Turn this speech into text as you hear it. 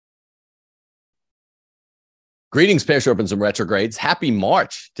Greetings, Pear-Sharpens and retrogrades. Happy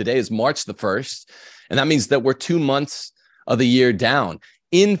March. Today is March the 1st, and that means that we're 2 months of the year down.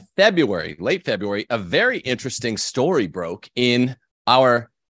 In February, late February, a very interesting story broke in our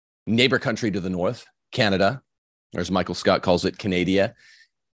neighbor country to the north, Canada, or as Michael Scott calls it, Canada.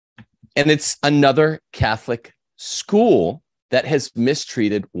 And it's another Catholic school that has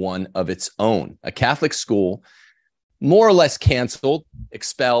mistreated one of its own. A Catholic school, more or less canceled,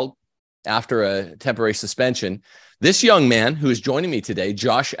 expelled, after a temporary suspension. This young man who is joining me today,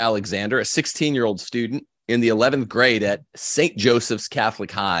 Josh Alexander, a 16-year-old student in the 11th grade at St. Joseph's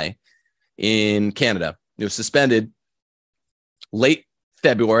Catholic High in Canada. He was suspended late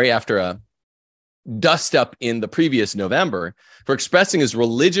February after a dust-up in the previous November for expressing his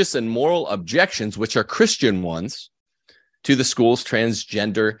religious and moral objections, which are Christian ones, to the school's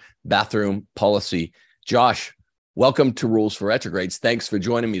transgender bathroom policy. Josh, welcome to Rules for Retrogrades. Thanks for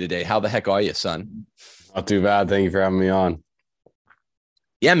joining me today. How the heck are you, son? Not too bad. Thank you for having me on.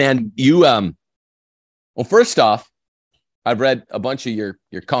 Yeah, man. You, well, first off, I've read a bunch of your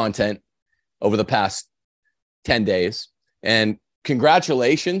content over the past 10 days, and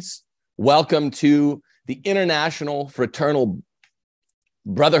congratulations. Welcome to the International Fraternal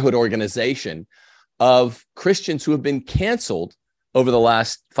Brotherhood Organization of Christians who have been canceled over the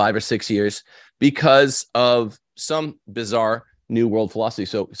last 5 or 6 years because of some bizarre new world philosophy.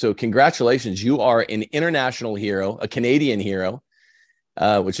 So congratulations. You are an international hero, a Canadian hero,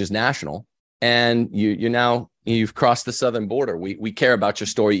 which is national. And you've crossed the southern border. We care about your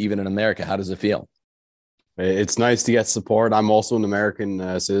story even in America. How does it feel? It's nice to get support. I'm also an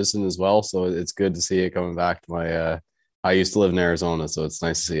American citizen as well. So it's good to see it coming back to my, I used to live in Arizona, so it's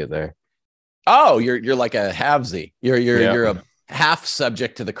nice to see it there. Oh, you're like a halvesy. You're a half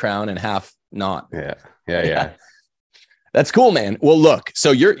subject to the crown and half not. Yeah. That's cool, man. Well, look,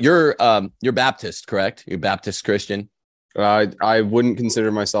 so you're Baptist, correct? You're Baptist Christian. I wouldn't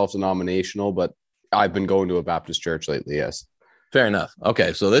consider myself denominational, but I've been going to a Baptist church lately. Yes. Fair enough.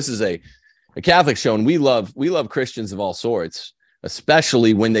 Okay, so this is a Catholic show, and we love Christians of all sorts,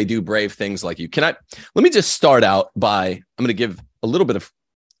 especially when they do brave things like you. Let me just start out by, I'm going to give a little bit of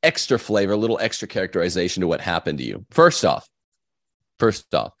extra flavor, a little extra characterization to what happened to you. First off,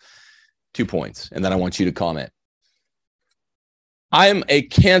 2 points, and then I want you to comment. I am a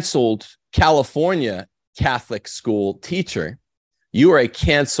canceled California Catholic school teacher. You are a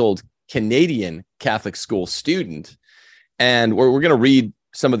canceled Canadian Catholic school student. And we're going to read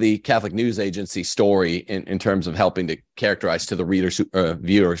some of the Catholic News Agency story in terms of helping to characterize to the readers,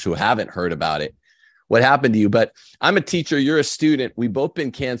 viewers who haven't heard about it, what happened to you. But I'm a teacher. You're a student. We've both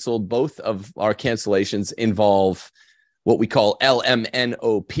been canceled. Both of our cancellations involve what we call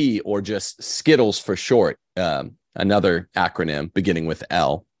LMNOP, or just Skittles for short. Another acronym beginning with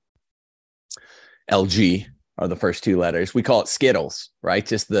L. LG are the first 2 letters. We call it Skittles, right?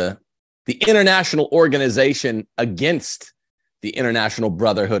 Just the international organization against the international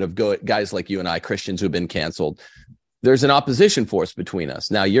brotherhood of guys like you and I, Christians who've been canceled. There's an opposition force between us.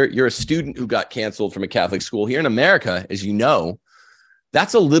 Now, you're a student who got canceled from a Catholic school. Here in America, as you know,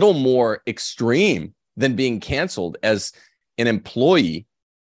 that's a little more extreme than being canceled as an employee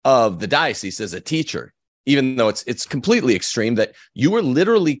of the diocese, as a teacher, even though it's completely extreme that you were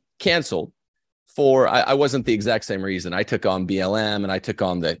literally canceled for, I wasn't the exact same reason. I took on BLM, and I took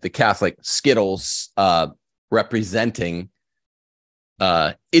on the Catholic Skittles representing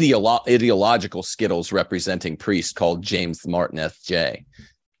ideological Skittles representing priest called James Martin F.J.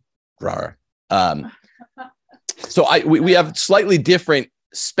 So we have slightly different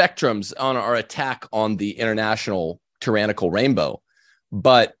spectrums on our attack on the international tyrannical rainbow,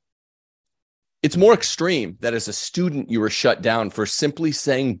 but it's more extreme that as a student you were shut down for simply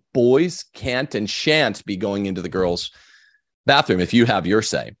saying boys can't and shan't be going into the girls' bathroom if you have your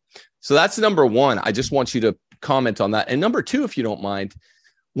say. So that's number one. I just want you to comment on that. And number 2, if you don't mind,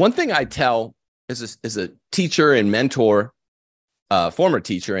 one thing I tell as a teacher and mentor, former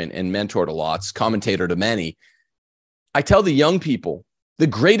teacher and mentor to lots, commentator to many, I tell the young people, the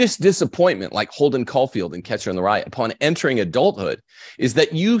greatest disappointment, like Holden Caulfield and Catcher in the Rye, upon entering adulthood, is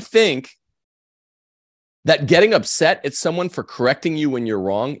that you think that getting upset at someone for correcting you when you're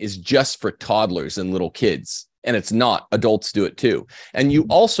wrong is just for toddlers and little kids. And it's not. Adults do it too. And you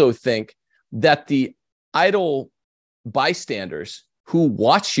also think that the idle bystanders who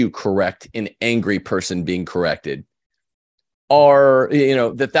watch you correct an angry person being corrected are,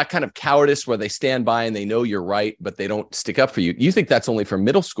 that kind of cowardice where they stand by and they know you're right, but they don't stick up for you. You think that's only for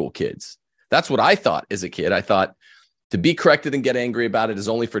middle school kids. That's what I thought as a kid. I thought to be corrected and get angry about it is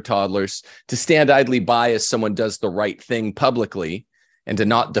only for toddlers. To stand idly by as someone does the right thing publicly and to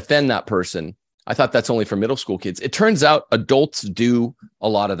not defend that person I thought that's only for middle school kids. It turns out adults do a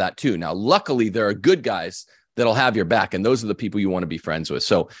lot of that too. Now, luckily, there are good guys that'll have your back, and those are the people you want to be friends with.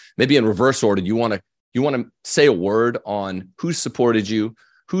 So maybe in reverse order, you want to say a word on who's supported you,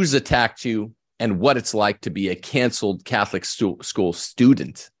 who's attacked you, and what it's like to be a canceled Catholic school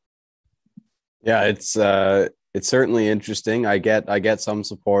student. Yeah, it's certainly interesting. I get some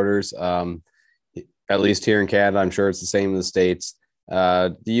supporters, at least here in Canada. I'm sure it's the same in the States.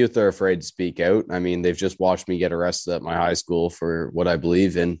 The youth are afraid to speak out. I mean, they've just watched me get arrested at my high school for what I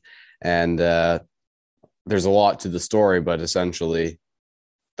believe in. And there's a lot to the story, but essentially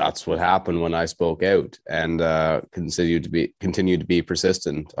that's what happened when I spoke out and continued to be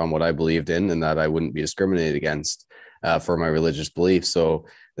persistent on what I believed in, and that I wouldn't be discriminated against for my religious beliefs. So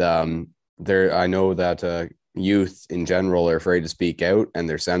I know that youth in general are afraid to speak out, and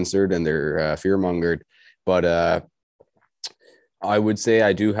they're censored and they're fear-mongered. But I would say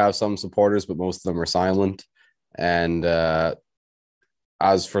I do have some supporters, but most of them are silent. And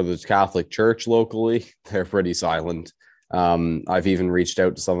as for the Catholic Church locally, they're pretty silent. I've even reached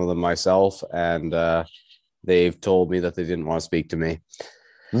out to some of them myself, and they've told me that they didn't want to speak to me.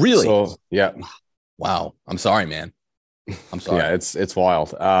 Really? So, yeah. Wow. I'm sorry, man. I'm sorry. Yeah, it's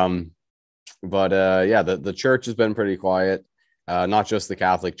wild. But the church has been pretty quiet. Not just the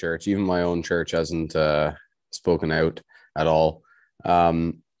Catholic Church, even my own church hasn't spoken out at all.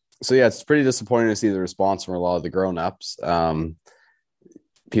 So yeah, it's pretty disappointing to see the response from a lot of the grown-ups.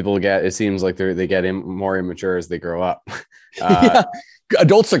 It seems like they get more immature as they grow up. Yeah.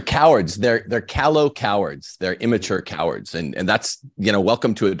 Adults are cowards. They're callow cowards. They're immature cowards. And that's,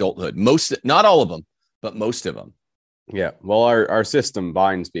 welcome to adulthood. Not all of them, but most of them. Yeah. Well, our system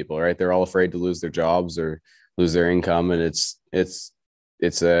binds people, right? They're all afraid to lose their jobs or lose their income. And it's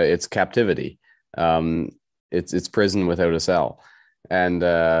captivity. It's prison without a cell. And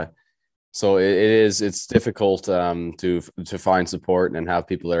so it's difficult to find support and have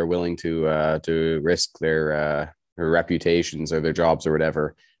people that are willing to risk their reputations or their jobs or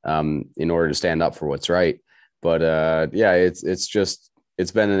whatever in order to stand up for what's right. But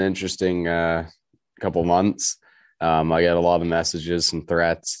it's been an interesting couple months. I get a lot of messages and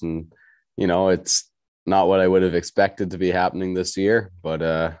threats, and it's not what I would have expected to be happening this year,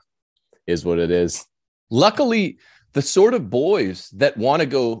 but is what it is. Luckily, the sort of boys that want to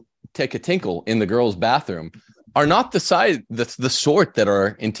go take a tinkle in the girls' bathroom are not the sort that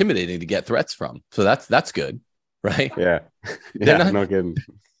are intimidating to get threats from. So that's good, right? Yeah. No kidding.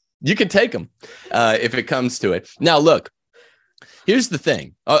 You can take them if it comes to it. Now, look, here's the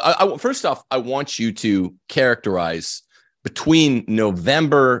thing. First off, I want you to characterize between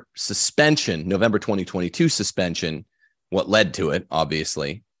November 2022 suspension, what led to it,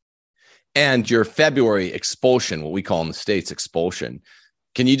 obviously, and your February expulsion, what we call in the States expulsion.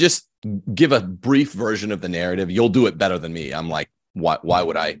 Can you just give a brief version of the narrative? You'll do it better than me. I'm like, why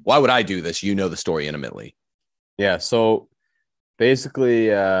would I do this? You know the story intimately. Yeah. So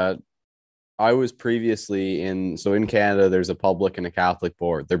basically, I was previously in Canada, there's a public and a Catholic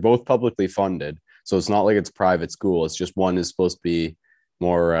board. They're both publicly funded. So it's not like it's a private school. It's just one is supposed to be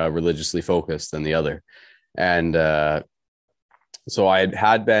more religiously focused than the other. And so I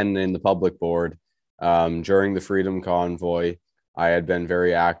had been in the public board during the Freedom Convoy. I had been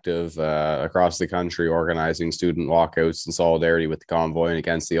very active across the country, organizing student walkouts in solidarity with the convoy and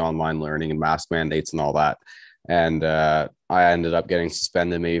against the online learning and mask mandates and all that. And I ended up getting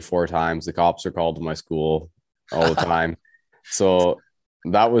suspended maybe 4 times. The cops are called to my school all the time. So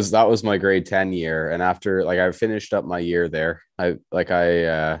that was my grade 10 year. And after I finished up my year there, I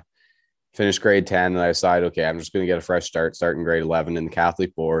finished grade 10 and I decided, okay, I'm just going to get a fresh start, starting grade 11 in the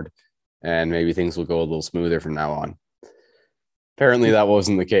Catholic board, and maybe things will go a little smoother from now on. Apparently that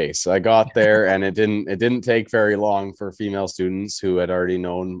wasn't the case. I got there and it didn't take very long for female students who had already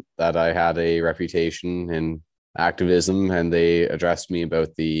known that I had a reputation in activism, and they addressed me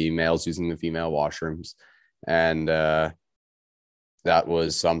about the males using the female washrooms. And that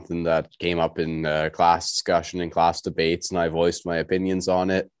was something that came up in class discussion and class debates, and I voiced my opinions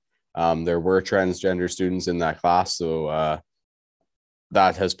on it. There were transgender students in that class, so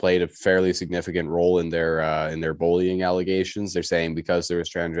that has played a fairly significant role in their bullying allegations. They're saying because there was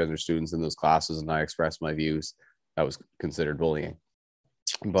transgender students in those classes and I expressed my views, that was considered bullying.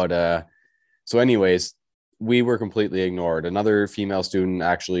 But so anyways, we were completely ignored. Another female student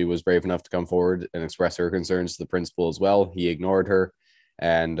actually was brave enough to come forward and express her concerns to the principal as well. He ignored her,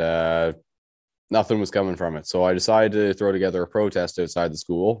 and nothing was coming from it. So I decided to throw together a protest outside the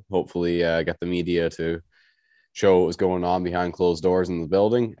school, hopefully get the media to show what was going on behind closed doors in the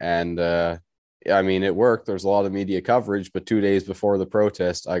building. And I mean, it worked. There's a lot of media coverage, but 2 days before the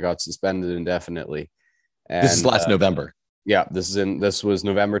protest, I got suspended indefinitely. This is And last November. yeah, this was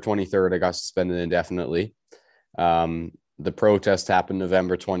November 23rd. I got suspended indefinitely. The protest happened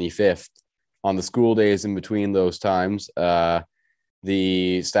November 25th. On the school days in between those times,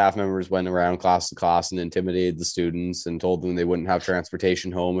 the staff members went around class to class and intimidated the students and told them they wouldn't have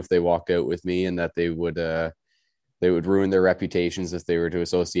transportation home if they walked out with me, and that they would ruin their reputations if they were to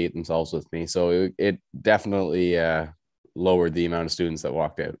associate themselves with me. So it definitely lowered the amount of students that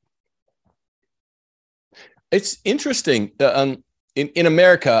walked out. It's interesting. In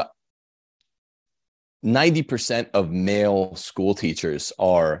America, 90% of male school teachers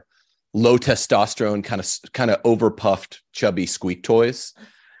are low testosterone, kind of overpuffed, chubby squeak toys.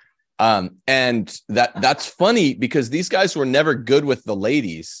 And that's funny because these guys were never good with the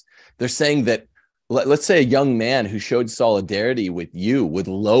ladies. They're saying that, let's say a young man who showed solidarity with you would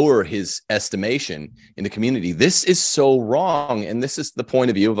lower his estimation in the community. This is so wrong. And this is the point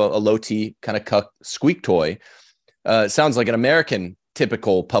of view of a low T kind of cuck squeak toy. It sounds like an American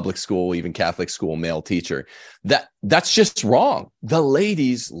typical public school, even Catholic school male teacher. That's just wrong. The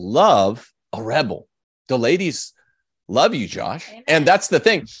ladies love a rebel. The ladies love you, Josh. Amen. And that's the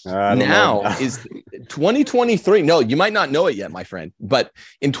thing. Now is 2023. No, you might not know it yet, my friend. But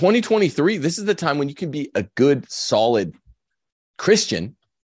in 2023, this is the time when you can be a good, solid Christian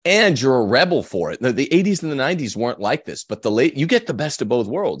and you're a rebel for it. The 80s and the 90s weren't like this, but you get the best of both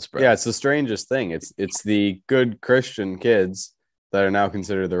worlds, bro. Yeah, it's the strangest thing. It's the good Christian kids that are now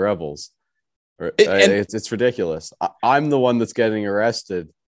considered the rebels. It's ridiculous. I'm the one that's getting arrested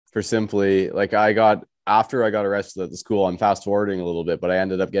for simply, like, after I got arrested at the school. I'm fast forwarding a little bit, but I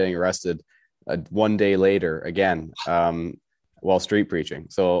ended up getting arrested 1 day later again while street preaching.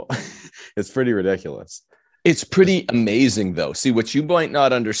 So it's pretty ridiculous. It's pretty amazing, though. See, what you might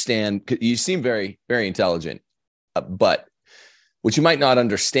not understand, you seem very, very intelligent, but what you might not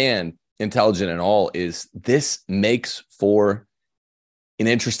understand, intelligent and all, is this makes for an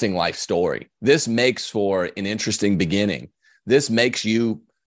interesting life story. This makes for an interesting beginning. This makes you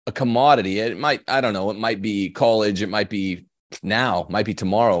a commodity. It might, I don't know, it might be college, it might be now, it might be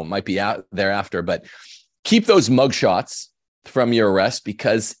tomorrow, it might be out thereafter, but keep those mugshots from your arrest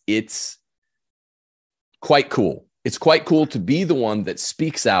because it's quite cool. It's quite cool to be the one that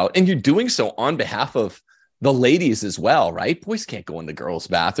speaks out, and you're doing so on behalf of the ladies as well, right? Boys can't go in the girls'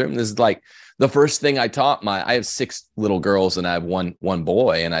 bathroom. This is like the first thing I taught I have 6 little girls and I have one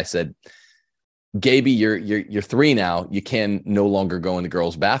boy. And I said, Gaby, you're 3 now. You can no longer go in the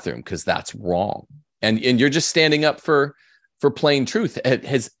girls' bathroom because that's wrong. And you're just standing up for plain truth.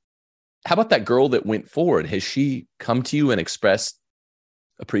 How about that girl that went forward? Has she come to you and expressed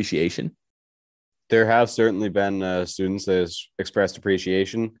appreciation? There have certainly been students that has expressed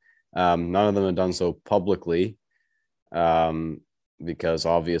appreciation. None of them have done so publicly because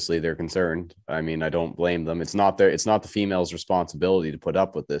obviously they're concerned. I mean, I don't blame them. It's not the female's responsibility to put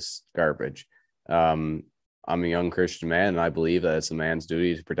up with this garbage. I'm a young Christian man, and I believe that it's a man's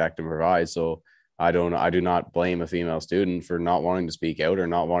duty to protect and provide. So I do not blame a female student for not wanting to speak out or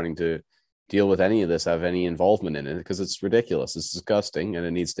not wanting to deal with any of this, have any involvement in it, because it's ridiculous. It's disgusting and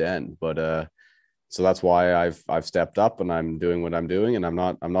it needs to end. But so that's why I've stepped up and I'm doing what I'm doing, and I'm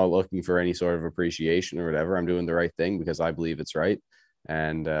not looking for any sort of appreciation or whatever. I'm doing the right thing because I believe it's right.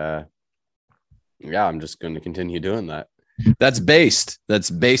 And yeah, I'm just going to continue doing that. That's based.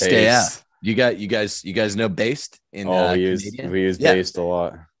 AF. You guys know based in we use based a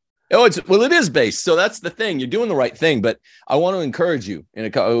lot. Oh, it is based. So that's the thing. You're doing the right thing, but I want to encourage you.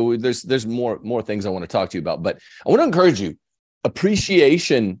 There's more things I want to talk to you about, but I want to encourage you.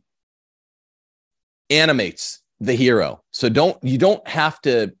 Appreciation animates the hero. So you don't have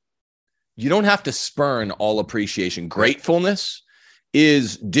to spurn all appreciation. Gratefulness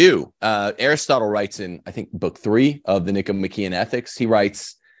is due. Aristotle writes in, I think, book 3 of the Nicomachean Ethics, he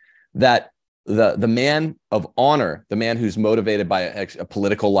writes that the man of honor, the man who's motivated by a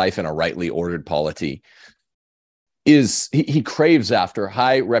political life and a rightly ordered polity, he craves after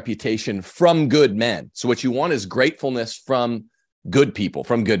high reputation from good men. So what you want is gratefulness from good people,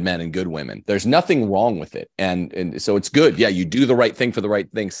 from good men and good women. There's nothing wrong with it. And so it's good. Yeah, you do the right thing for the right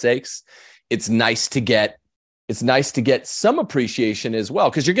thing's sakes. It's nice to get some appreciation as well,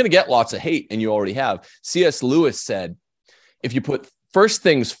 because you're going to get lots of hate, and you already have. C.S. Lewis said, if you put first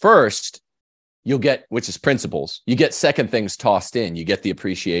things first, you'll get, which is principles, you get second things tossed in, you get the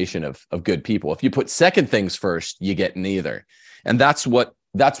appreciation of good people. If you put second things first, you get neither. And that's what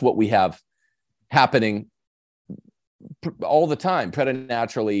we have happening all the time,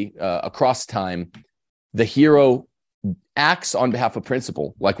 preternaturally, across time. The hero acts on behalf of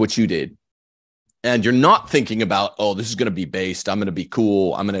principle, like what you did. and you're not thinking about, oh, this is going to be based, I'm going to be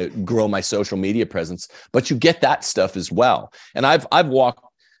cool, I'm going to grow my social media presence, but you get that stuff as well. And I've walked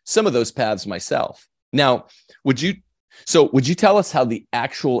some of those paths myself. Now, would you tell us how the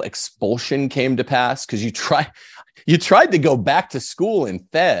actual expulsion came to pass? Because you tried to go back to school in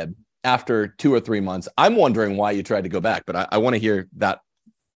Feb after 2 or 3 months. I'm wondering why you tried to go back, but I want to hear that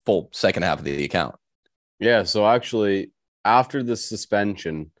full second half of the account. Yeah, so actually, after the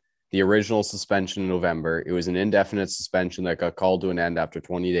suspension, the original suspension in November, it was an indefinite suspension that got called to an end after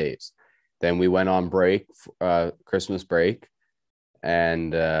 20 days. Then we went on break, Christmas break,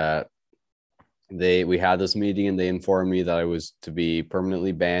 and we had this meeting, and they informed me that I was to be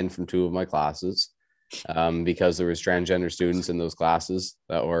permanently banned from 2 of my classes because there was transgender students in those classes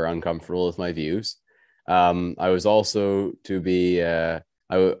that were uncomfortable with my views. I was also to be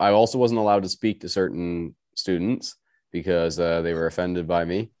I also wasn't allowed to speak to certain students because they were offended by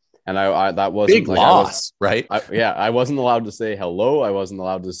me. And I that wasn't big loss, right? I wasn't allowed to say hello. I wasn't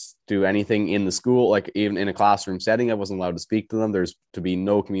allowed to do anything in the school, like even in a classroom setting. I wasn't allowed to speak to them. There's to be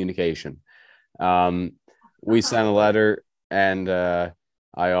no communication. We sent a letter, and I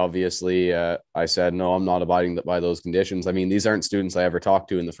obviously I said no, I'm not abiding by those conditions. I mean, these aren't students I ever talked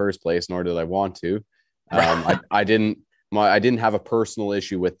to in the first place, nor did I want to. I didn't have a personal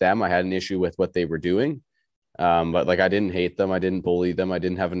issue with them. I had an issue with what they were doing. But like, I didn't hate them. I didn't bully them. I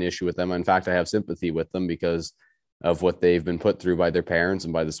didn't have an issue with them. In fact, I have sympathy with them because of what they've been put through by their parents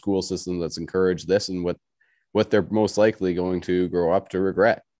and by the school system that's encouraged this, and what they're most likely going to grow up to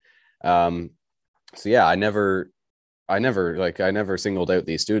regret. So yeah, I never singled out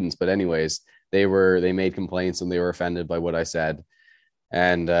these students, but anyways, they made complaints and they were offended by what I said.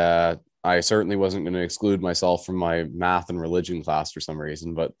 And, I certainly wasn't going to exclude myself from my math and religion class for some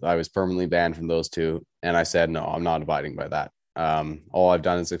reason, but I was permanently banned from those 2. And I said, no, I'm not abiding by that. All I've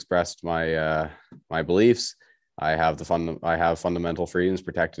done is expressed my beliefs. I have fundamental freedoms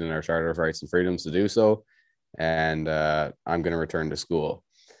protected in our Charter of Rights and Freedoms to do so. And I'm going to return to school.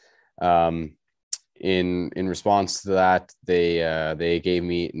 In response to that, they gave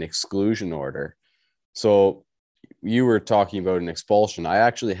me an exclusion order. So you were talking about an expulsion. I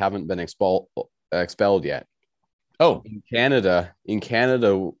actually haven't been expelled yet. Oh, in Canada,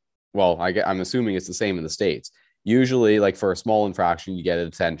 well, I'm assuming it's the same in the States. Usually, like for a small infraction, you get a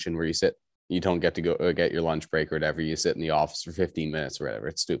detention where you don't get to go get your lunch break or whatever. You sit in the office for 15 minutes or whatever.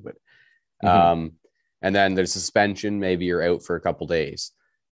 It's stupid. Mm-hmm. And then there's suspension. Maybe you're out for a couple days.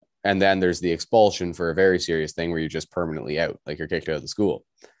 And then there's the expulsion for a very serious thing where you're just permanently out, like you're kicked out of the school.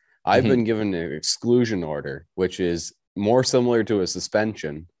 I've been given an exclusion order, which is more similar to a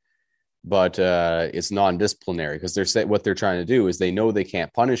suspension, but it's non-disciplinary because what they're trying to do is they know they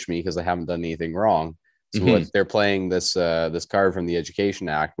can't punish me because I haven't done anything wrong. So what they're playing this card from the Education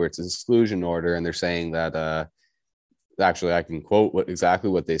Act where it's an exclusion order, and they're saying that actually I can quote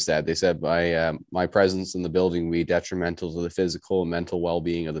exactly what they said. They said, my presence in the building will be detrimental to the physical and mental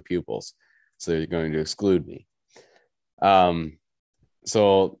well-being of the pupils. So they're going to exclude me.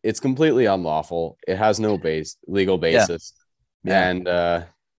 So it's completely unlawful. It has no legal basis. Yeah. And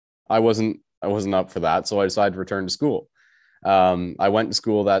I wasn't up for that. So I decided to return to school. I went to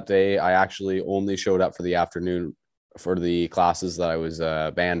school that day. I actually only showed up for the afternoon for the classes that I was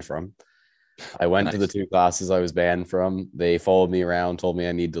banned from. I went to the 2 classes I was banned from. They followed me around, told me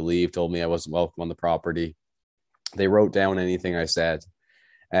I need to leave, told me I wasn't welcome on the property. They wrote down anything I said.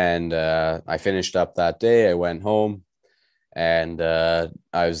 And I finished up that day. I went home. And I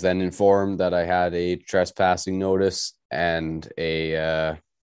was then informed that I had a trespassing notice and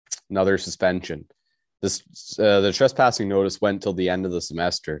another suspension. The trespassing notice went till the end of the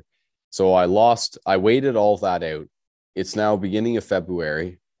semester. So I waited all of that out. It's now beginning of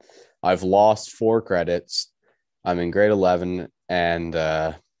February. I've lost 4 credits. I'm in grade 11 and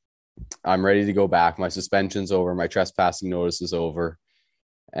I'm ready to go back. My suspension's over. My trespassing notice is over.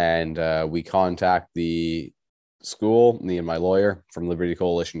 And we contact the school, me and my lawyer from Liberty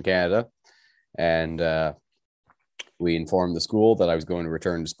Coalition Canada, and we informed the school that I was going to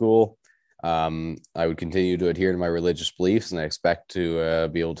return to school. I would continue to adhere to my religious beliefs, and I expect to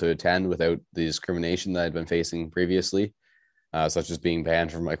be able to attend without the discrimination that I'd been facing previously, such as being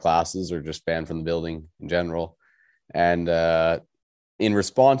banned from my classes or just banned from the building in general. And in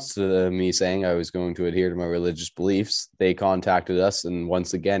response to me saying I was going to adhere to my religious beliefs, they contacted us and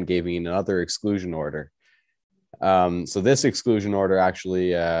once again gave me another exclusion order. So this exclusion order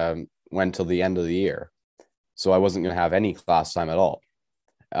actually went till the end of the year. So I wasn't going to have any class time at all.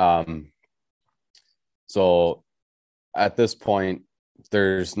 So at this point,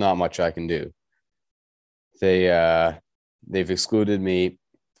 there's not much I can do. They've excluded me.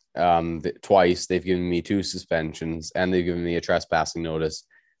 twice. They've given me 2 suspensions and they've given me a trespassing notice.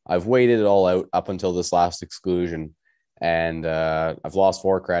 I've waited it all out up until this last exclusion, and I've lost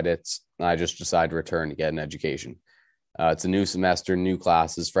 4 credits. I just decided to return to get an education. It's a new semester, new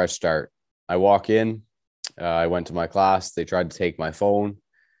classes, fresh start. I walk in. I went to my class. They tried to take my phone.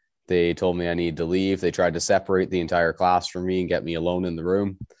 They told me I needed to leave. They tried to separate the entire class from me and get me alone in the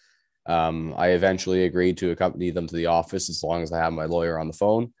room. I eventually agreed to accompany them to the office as long as I had my lawyer on the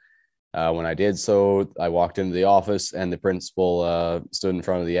phone. When I did so, I walked into the office and the principal stood in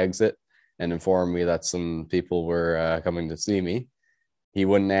front of the exit and informed me that some people were coming to see me. He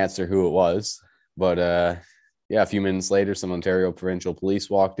wouldn't answer who it was, but a few minutes later, some Ontario Provincial Police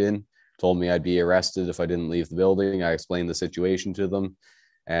walked in, told me I'd be arrested if I didn't leave the building. I explained the situation to them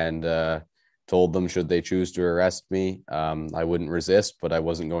and told them should they choose to arrest me, I wouldn't resist, but I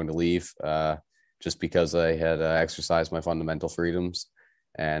wasn't going to leave just because I had exercised my fundamental freedoms.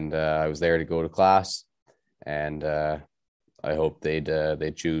 And I was there to go to class, and I hope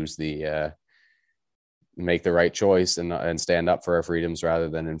they'd choose make the right choice and stand up for our freedoms rather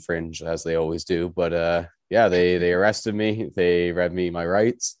than infringe as they always do. But they arrested me. They read me my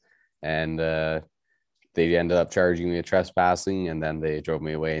rights, and they ended up charging me with trespassing, and then they drove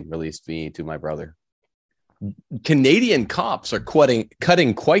me away and released me to my brother. Canadian cops are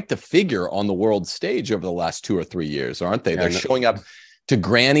cutting quite the figure on the world stage over the last 2 or 3 years, aren't they? They're showing up to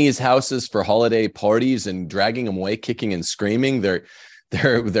grannies' houses for holiday parties and dragging them away, kicking and screaming.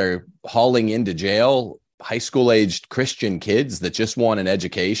 They're hauling into jail high school aged Christian kids that just want an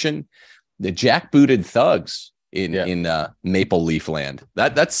education. The jackbooted thugs in Maple Leaf land.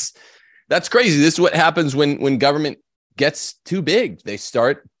 That's crazy. This is what happens when government gets too big. They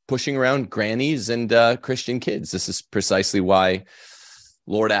start pushing around grannies and Christian kids. This is precisely why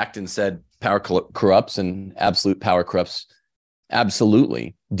Lord Acton said power corrupts and absolute power corrupts.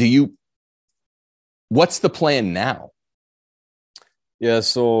 Absolutely. What's the plan now? Yeah,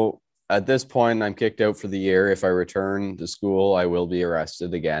 so at this point, I'm kicked out for the year. If I return to school, I will be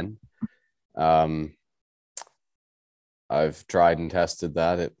arrested again. I've tried and tested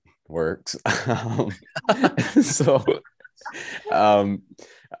that. It works. I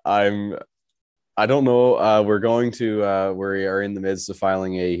don't know. We are in the midst of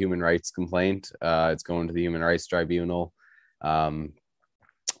filing a human rights complaint. It's going to the Human Rights Tribunal.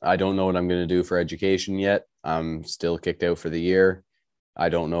 I don't know what I'm going to do for education yet. I'm still kicked out for the year. I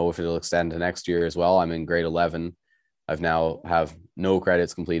don't know if it'll extend to next year as well. I'm in grade 11. I've now have no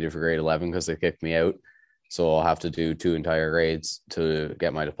credits completed for grade 11 because they kicked me out. So I'll have to do 2 entire grades to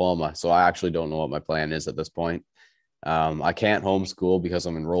get my diploma. So I actually don't know what my plan is at this point. I can't homeschool because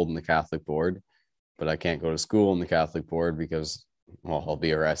I'm enrolled in the Catholic board, but I can't go to school in the Catholic board because, well, I'll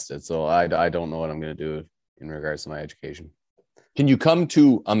be arrested. So I don't know what I'm going to do in regards to my education. Can you come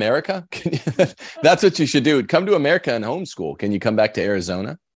to America? That's what you should do. Come to America and homeschool. Can you come back to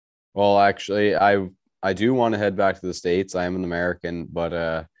Arizona? Well, actually, I do want to head back to the States. I am an American,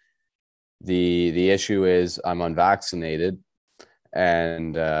 but the issue is I'm unvaccinated,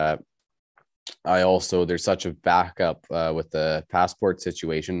 and there's such a backup with the passport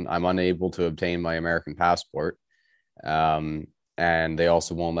situation. I'm unable to obtain my American passport, and they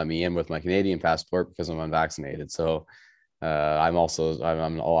also won't let me in with my Canadian passport because I'm unvaccinated. So I'm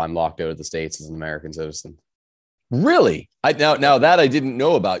locked out of the States as an American citizen. Really? Now that I didn't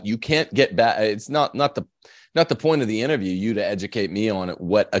know about. You can't get back. It's not the point of the interview, you to educate me on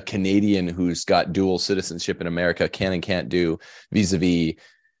what a Canadian who's got dual citizenship in America can and can't do vis-a-vis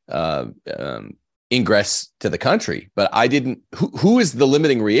ingress to the country. But I didn't. Who is the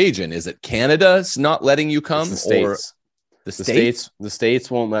limiting reagent? Is it Canada's not letting you come, or the states? The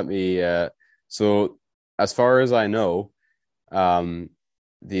states won't let me. So as far as I know,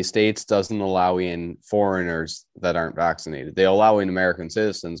 the States doesn't allow in foreigners that aren't vaccinated. They allow in American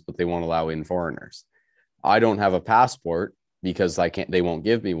citizens, but they won't allow in foreigners. I don't have a passport because they won't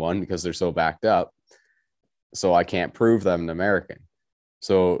give me one because they're so backed up. So I can't prove that I'm an American.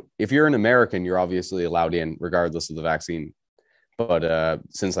 So if you're an American, you're obviously allowed in regardless of the vaccine. But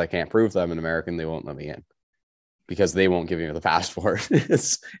since I can't prove that I'm an American, they won't let me in because they won't give me the passport.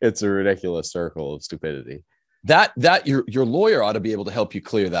 It's a ridiculous circle of stupidity. That your lawyer ought to be able to help you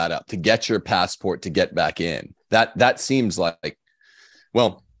clear that up, to get your passport, to get back in. That seems like,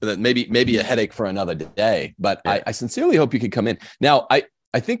 well, maybe a headache for another day, but yeah. I sincerely hope you could come in. Now,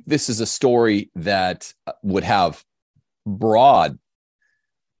 I think this is a story that would have broad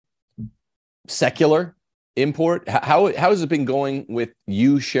secular import. How has it been going with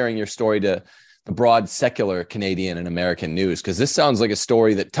you sharing your story to the broad secular Canadian and American news? Because this sounds like a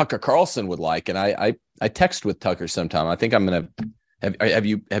story that Tucker Carlson would like. And I text with Tucker sometime. I think I'm going to Have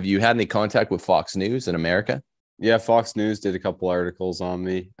you had any contact with Fox News in America? Yeah, Fox News did a couple articles on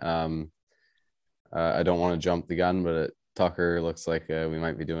me. I don't want to jump the gun, but Tucker looks like we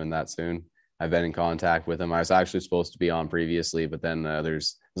might be doing that soon. I've been in contact with him. I was actually supposed to be on previously, but then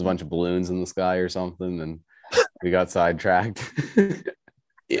there's a bunch of balloons in the sky or something, and we got sidetracked.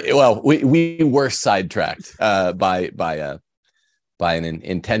 Well, we were sidetracked by an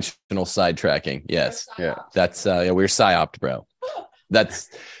intentional sidetracking. Yes, Yeah, that's we're psyoped, bro.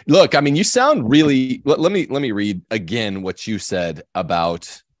 Look. I mean, you sound really. Let me read again what you said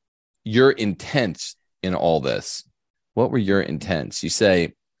about your intent in all this. What were your intents? You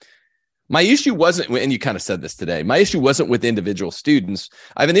say, my issue wasn't, and you kind of said this today, my issue wasn't with individual students.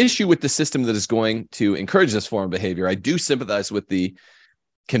 I have an issue with the system that is going to encourage this form of behavior. I do sympathize with the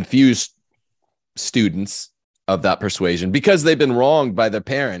confused students of that persuasion because they've been wronged by their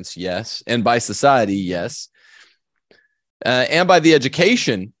parents, yes, and by society, yes, and by the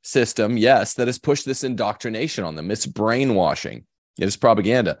education system, yes, that has pushed this indoctrination on them. It's brainwashing. It is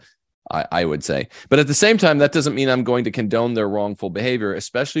propaganda, I would say. But at the same time, that doesn't mean I'm going to condone their wrongful behavior,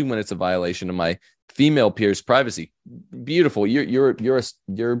 especially when it's a violation of my female peers' privacy. Beautiful. You're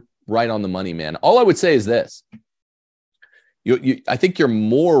right on the money, man. All I would say is this. I think you're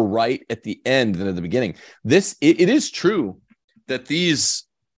more right at the end than at the beginning. It is true that these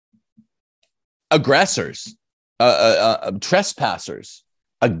aggressors, trespassers,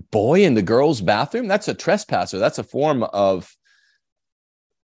 a boy in the girl's bathroom, that's a trespasser. That's a form of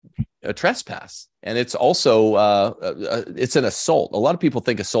a trespass. And it's also it's an assault. A lot of people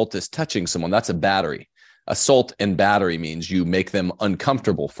think assault is touching someone. That's a battery. Assault and battery means you make them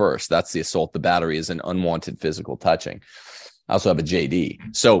uncomfortable first. That's the assault. The battery is an unwanted physical touching. I also have a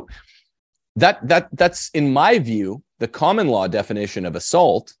JD. So that's in my view the common law definition of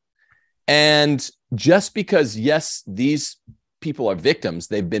assault. And just because, yes, these people are victims,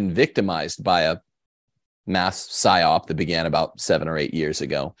 they've been victimized by a mass psyop that began about 7 or 8 years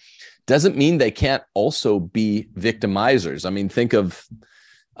ago, doesn't mean they can't also be victimizers. I mean, think of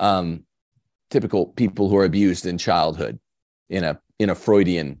typical people who are abused in childhood in a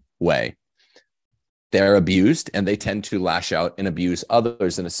Freudian way. They're abused and they tend to lash out and abuse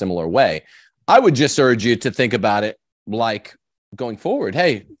others in a similar way. I would just urge you to think about it like going forward.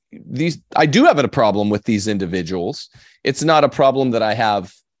 Hey, I do have a problem with these individuals. It's not a problem that I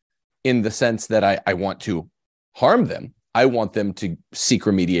have in the sense that I want to harm them. I want them to seek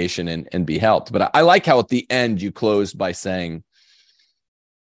remediation and be helped. But I like how at the end you closed by saying,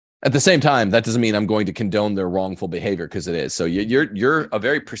 at the same time, that doesn't mean I'm going to condone their wrongful behavior, because it is. So you're a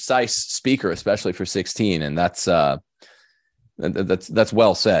very precise speaker, especially for 16, and that's well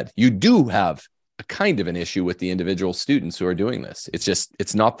said. You do have a kind of an issue with the individual students who are doing this.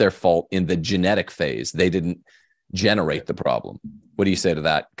 It's not their fault in the genetic phase. They didn't generate the problem. What do you say to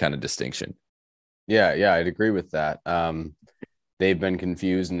that kind of distinction? Yeah, I'd agree with that. They've been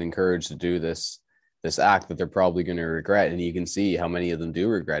confused and encouraged to do this act that they're probably going to regret. And you can see how many of them do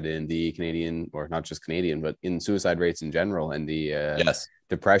regret it in the Canadian, or not just Canadian, but in suicide rates in general and the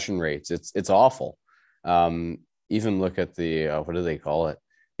depression rates. It's awful. Even look at the, what do they call it?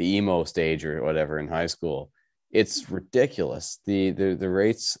 The emo stage or whatever in high school. It's ridiculous. The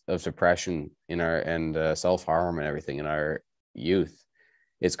rates of depression in our, and self-harm and everything in our youth.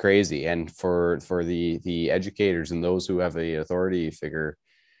 It's crazy. And for the educators and those who have a authority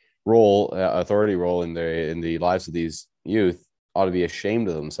role in the lives of these youth ought to be ashamed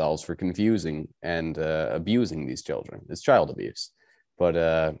of themselves for confusing and abusing these children. It's child abuse. But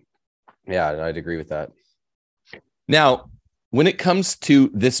yeah, I'd agree with that. Now, when it comes to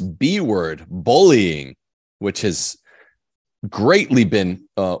this B word, bullying, which has greatly been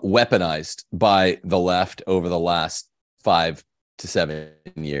weaponized by the left over the last 5 to 7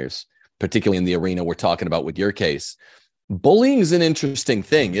 years, particularly in the arena we're talking about with your case, bullying is an interesting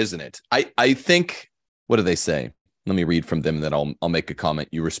thing, isn't it? I think, what do they say? Let me read from them, and then I'll make a comment.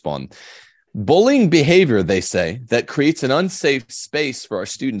 You respond. Bullying behavior, they say, that creates an unsafe space for our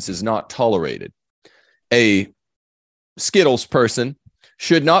students is not tolerated. A Skittles person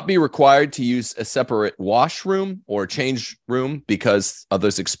should not be required to use a separate washroom or change room because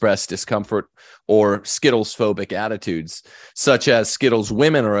others express discomfort or Skittles phobic attitudes, such as Skittles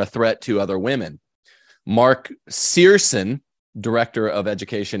women are a threat to other women. Mark Searson, Director of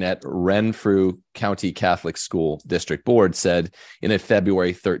Education at Renfrew County Catholic School District Board, said in a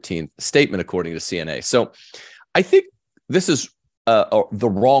February 13th statement, according to CNA. So I think this is the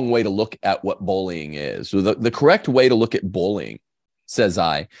wrong way to look at what bullying is. So the correct way to look at bullying, says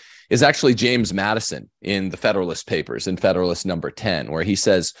I, is actually James Madison in the Federalist Papers, in Federalist number 10, where he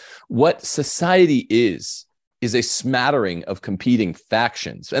says, what society is is a smattering of competing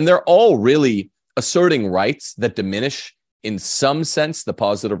factions, and they're all really asserting rights that diminish, in some sense, the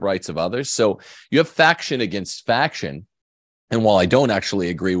positive rights of others. So you have faction against faction. And while I don't actually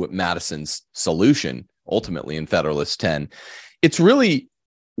agree with Madison's solution, ultimately in Federalist 10, it's really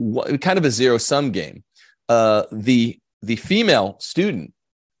kind of a zero-sum game. The female student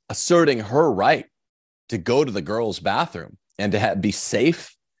asserting her right to go to the girls' bathroom and to be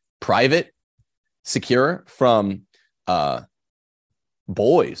safe, private, secure from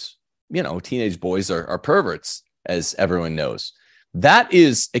boys. Teenage boys are perverts, as everyone knows. That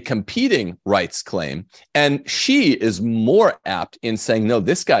is a competing rights claim. And she is more apt in saying, no,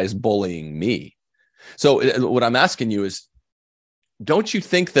 this guy's bullying me. So what I'm asking you is, don't you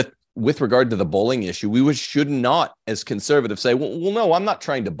think that with regard to the bullying issue, we should not, as conservatives, say, well, no, I'm not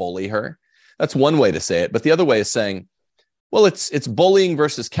trying to bully her. That's one way to say it. But the other way is saying, well, it's bullying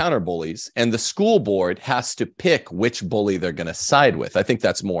versus counter bullies, and the school board has to pick which bully they're going to side with. I think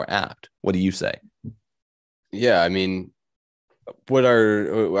that's more apt. What do you say? Yeah, I mean, what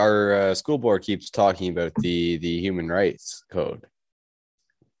our school board keeps talking about the Human Rights Code.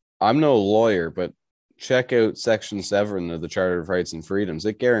 I'm no lawyer, but check out Section 7 of the Charter of Rights and Freedoms.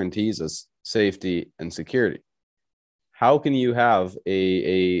 It guarantees us safety and security. How can you have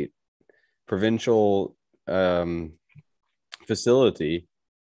a provincial facility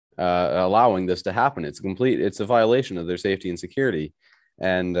allowing this to happen? It's a violation of their safety and security.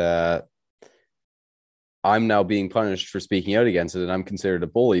 And I'm now being punished for speaking out against it, and I'm considered a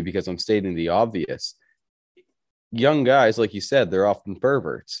bully because I'm stating the obvious. Young guys, like you said, they're often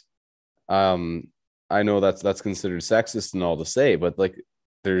perverts. I know that's considered sexist and all to say, but like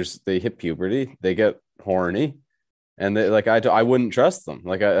they hit puberty, they get horny, and I wouldn't trust them.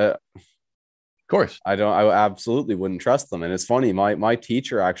 Of course, I absolutely wouldn't trust them. And it's funny, my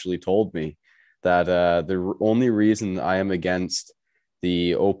teacher actually told me that the only reason I am against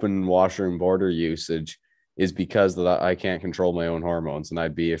the open washroom border usage is because that I can't control my own hormones, and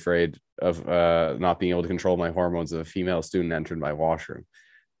I'd be afraid of not being able to control my hormones if a female student entered my washroom.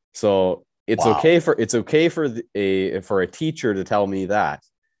 So it's okay for a teacher to tell me that,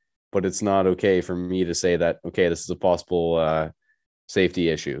 but it's not okay for me to say that, okay, this is a possible safety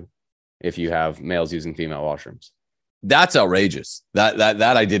issue if you have males using female washrooms. That's outrageous. That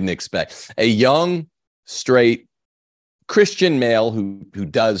I didn't expect. A young, straight Christian male who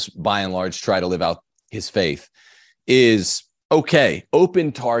does by and large try to live out his faith is okay,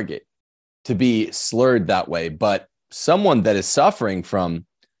 open target to be slurred that way. But someone that is suffering from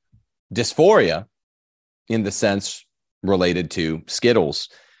dysphoria, in the sense related to Skittles,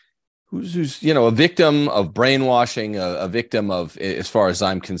 who's a victim of brainwashing, a victim of, as far as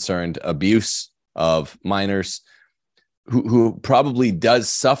I'm concerned, abuse of minors, who probably does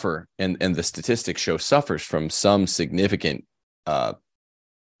suffer, and the statistics show suffers from some significant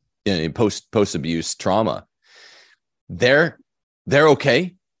post-abuse trauma. They're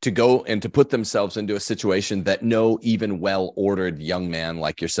okay to go and to put themselves into a situation that no even well-ordered young man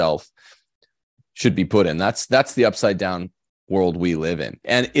like yourself should be put in. That's the upside down world we live in.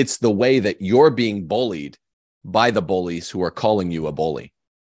 And it's the way that you're being bullied by the bullies who are calling you a bully.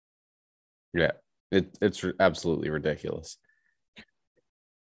 Yeah, it's absolutely ridiculous.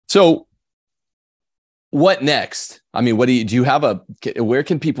 So what next? I mean, do you have where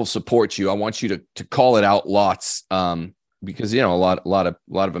can people support you? I want you to call it out lots. Because, a lot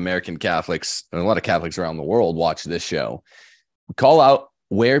of American Catholics and a lot of Catholics around the world watch this show. Call out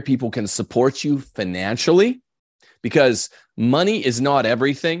where people can support you financially, because money is not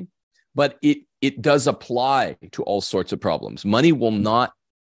everything, but it does apply to all sorts of problems. Money will not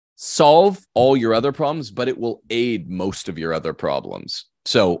solve all your other problems, but it will aid most of your other problems.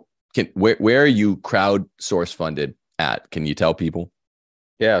 So where are you crowdsource funded at? Can you tell people?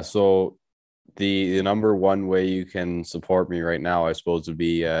 Yeah, so the number one way you can support me right now, I suppose, would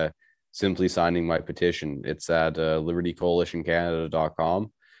be simply signing my petition. It's at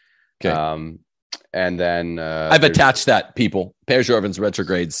libertycoalitioncanada.com. Okay. And then I've attached that, people. Per Jorvan's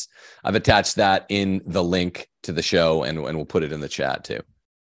Retrogrades. I've attached that in the link to the show, and we'll put it in the chat too.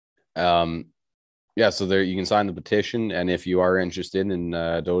 Yeah, so there you can sign the petition, and if you are interested in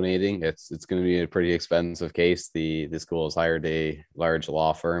donating, it's going to be a pretty expensive case. The school has hired a large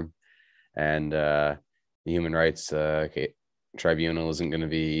law firm, and the Human Rights Tribunal isn't going to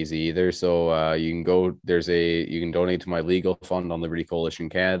be easy either. So you can donate to my legal fund on Liberty Coalition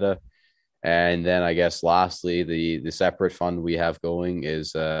Canada. And then I guess lastly, the separate fund we have going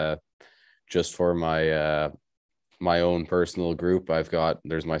is just for my my own personal group.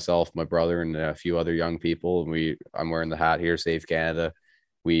 There's myself, my brother, and a few other young people. I'm wearing the hat here, Save Canada.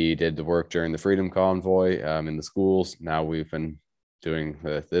 We did the work during the Freedom Convoy in the schools. Now we've been doing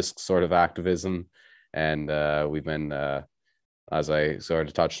this sort of activism, and we've been, as I sort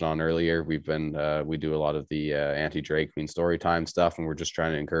of touched on earlier, we do a lot of the anti-drag queen story time stuff, and we're just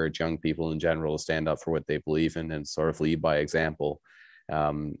trying to encourage young people in general to stand up for what they believe in and sort of lead by example,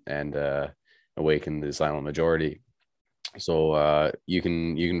 and awaken the silent majority. So you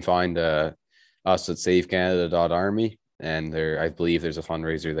can find us at SaveCanada.army, and I believe there's a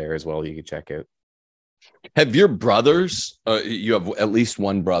fundraiser there as well you can check out. Have your brothers, you have at least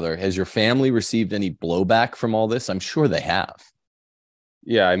one brother, has your family received any blowback from all this? I'm sure they have.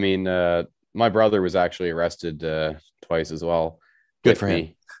 Yeah, I mean, my brother was actually arrested twice as well. Good for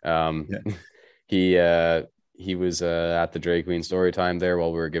him. Yeah. He was at the drag queen story time there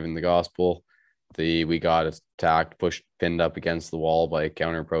while we were giving the gospel. We got attacked, pinned up against the wall by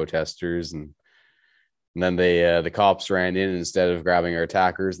counter protesters, and then the cops ran in. Instead of grabbing our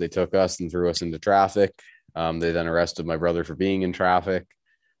attackers, they took us and threw us into traffic. They then arrested my brother for being in traffic.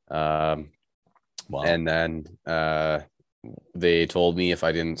 Wow. And then they told me if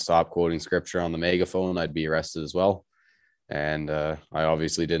I didn't stop quoting scripture on the megaphone, I'd be arrested as well. And I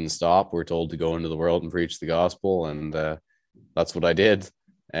obviously didn't stop. We're told to go into the world and preach the gospel, and that's what I did.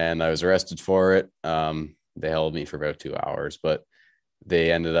 And I was arrested for it. They held me for about 2 hours, but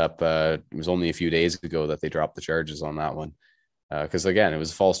they ended up, it was only a few days ago that they dropped the charges on that one. Because again, it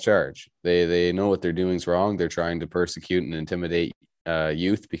was a false charge. They know what they're doing is wrong. They're trying to persecute and intimidate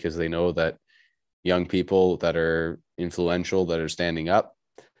youth because they know that young people that are influential, that are standing up,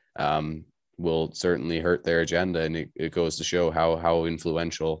 will certainly hurt their agenda. And it goes to show how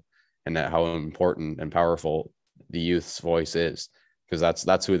influential and how important and powerful the youth's voice is, because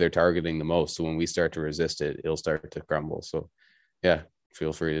that's who they're targeting the most. So when we start to resist it, it'll start to crumble. So yeah,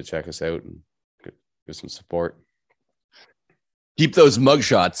 feel free to check us out and give some support. Keep those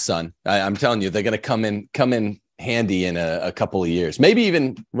mugshots, son. I'm telling you, they're going to come in handy in a couple of years, maybe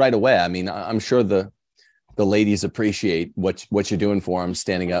even right away. I mean, I'm sure the ladies appreciate what you're doing for them,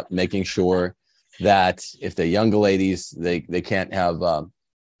 standing up, making sure that if they're younger ladies, they can't have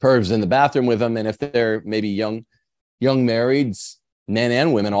pervs in the bathroom with them. And if they're maybe young marrieds, men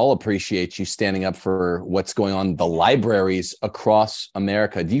and women all appreciate you standing up for what's going on in the libraries across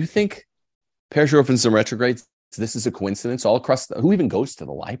America. Do you think, Parish Orphans and Retrogrades, this is a coincidence all across who even goes to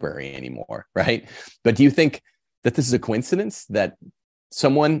the library anymore, right? But do you think that this is a coincidence that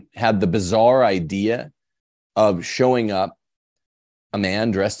someone had the bizarre idea of showing up a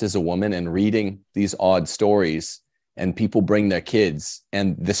man dressed as a woman and reading these odd stories, and people bring their kids,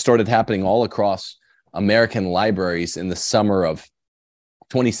 and this started happening all across American libraries in the summer of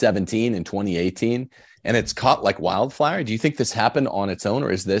 2017 and 2018, and it's caught like wildfire? Do you think this happened on its own,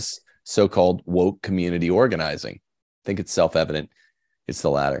 or is this so-called woke community organizing? I think it's self-evident it's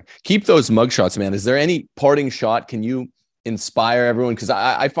the latter. Keep those mugshots, man. Is there any parting shot? Can you inspire everyone? Because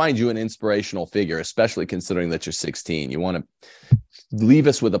I find you an inspirational figure, especially considering that you're 16. You want to leave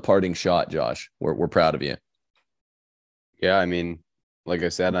us with a parting shot, Josh. We're proud of you. Yeah, I mean, like I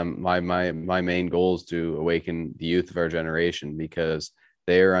said, my main goal is to awaken the youth of our generation, because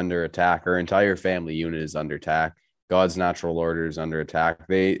they are under attack. Our entire family unit is under attack. God's natural order is under attack.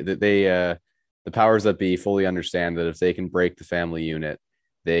 The powers that be fully understand that if they can break the family unit,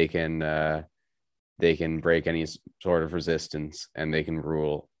 they can break any sort of resistance, and they can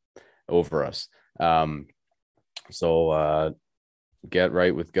rule over us. So get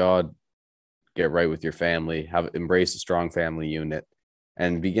right with God, get right with your family, embrace a strong family unit,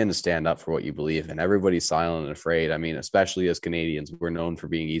 and begin to stand up for what you believe in. Everybody's silent and afraid. I mean, especially as Canadians, we're known for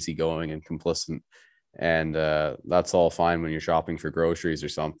being easygoing and complicit. And that's all fine when you're shopping for groceries or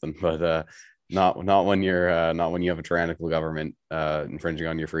something, but not when you're not when you have a tyrannical government infringing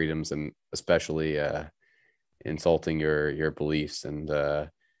on your freedoms, and especially insulting your beliefs and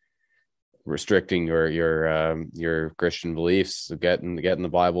restricting your Christian beliefs. Get in the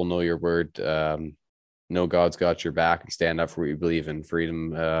Bible, know your word, know God's got your back, and stand up for what you believe in.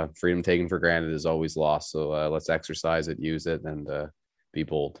 Freedom taken for granted is always lost. So let's exercise it, use it, and be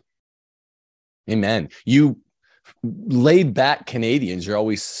bold. Amen. You laid back Canadians, you're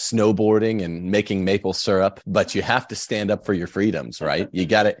always snowboarding and making maple syrup, but you have to stand up for your freedoms, right? You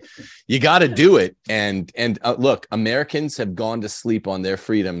got to do it. And look, Americans have gone to sleep on their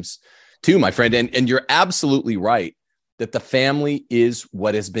freedoms too, my friend. And you're absolutely right that the family is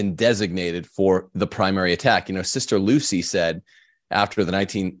what has been designated for the primary attack. You know, Sister Lucy said after the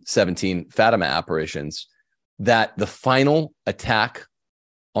 1917 Fatima apparitions that the final attack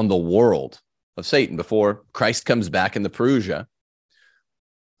on the world of Satan before Christ comes back in the Parousia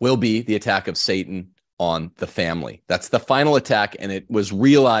will be the attack of Satan on the family. That's the final attack, and it was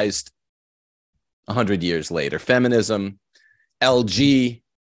realized 100 years later. Feminism, LG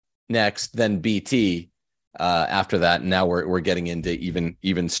next, then BT after that. And now we're getting into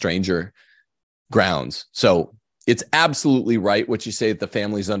even stranger grounds. So it's absolutely right what you say, that the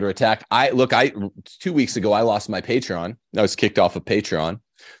family's under attack. 2 weeks ago, I lost my Patreon. I was kicked off of Patreon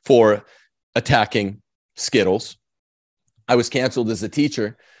for attacking Skittles. I was canceled as a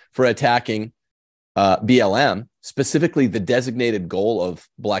teacher for attacking BLM, specifically the designated goal of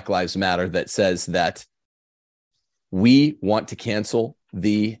Black Lives Matter that says that we want to cancel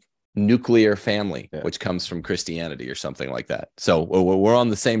the nuclear family, which comes from Christianity or something like that. So we're on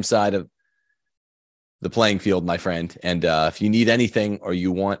the same side of the playing field, my friend. And if you need anything or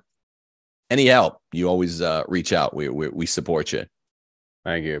you want any help, you always reach out. We support you.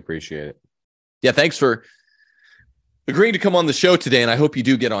 Thank you. Appreciate it. Yeah. Thanks for agreeing to come on the show today. And I hope you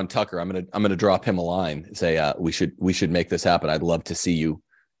do get on Tucker. I'm gonna drop him a line and say we should make this happen. I'd love to see you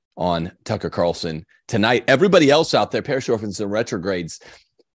on Tucker Carlson tonight. Everybody else out there, Parish Orphans and Retrogrades,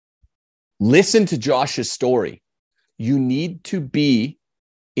 listen to Josh's story. You need to be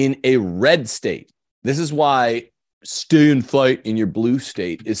in a red state. This is why stay and fight in your blue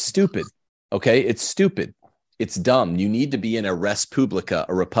state is stupid. Okay, it's stupid. It's dumb. You need to be in a res publica,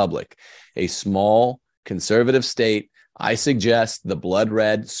 a republic, a small conservative state. I suggest the blood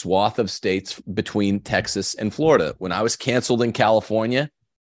red swath of states between Texas and Florida. When I was canceled in California,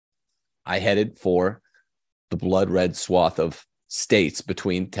 I headed for the blood red swath of states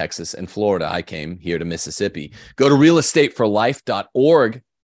between Texas and Florida. I came here to Mississippi. Go to realestateforlife.org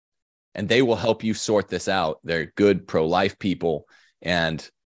and they will help you sort this out. They're good pro-life people and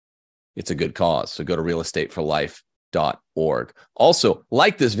it's a good cause. So go to realestateforlife.org. Also,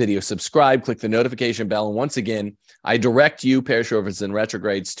 like this video, subscribe, click the notification bell. And once again, I direct you, Parish Orphans and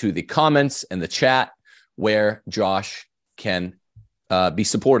Retrogrades, to the comments and the chat where Josh can be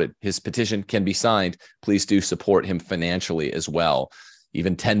supported. His petition can be signed. Please do support him financially as well.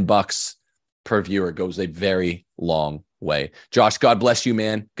 Even $10 per viewer goes a very long way. Josh, God bless you,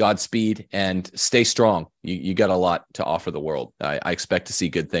 man. Godspeed and stay strong. You got a lot to offer the world. I expect to see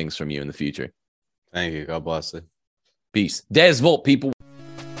good things from you in the future. Thank you. God bless you. Peace. Des Volt, people.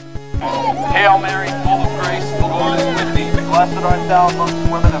 Hail Mary, full of grace, the Lord is with thee. Blessed art thou amongst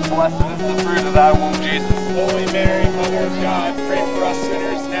women, and blessed is the fruit of thy womb, Jesus. Holy Mary, Mother of God, pray for us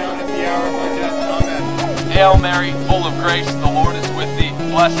sinners now and at the hour of our death. Amen. Hail Mary, full of grace, the Lord is with thee.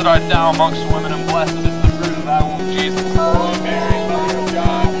 Blessed art thou amongst women, and blessed is the fruit of thy womb, Jesus. Holy Mary, Mother of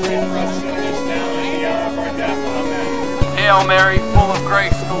God, pray for us sinners now and at the hour of our death. Amen. Hail Mary, full of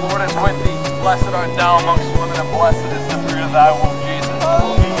grace, the Lord is with thee. Blessed art thou amongst women, and blessed is the fruit of thy womb, Jesus.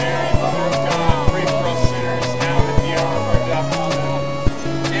 Holy Mary, Mother of God, pray for us sinners now and at the hour of our death.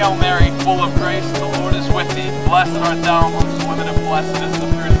 Amen. Hail Mary, full of grace, the Lord is with thee. Blessed art thou amongst women, and blessed is the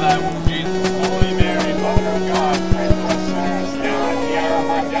fruit of thy womb, Jesus. Holy Mary, Mother of God, pray for us sinners now and at the hour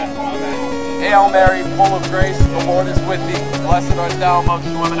of our death. Amen. Hail Mary, full of grace, the Lord is with thee. Blessed art thou amongst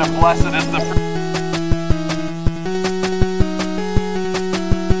women, and blessed is the fruit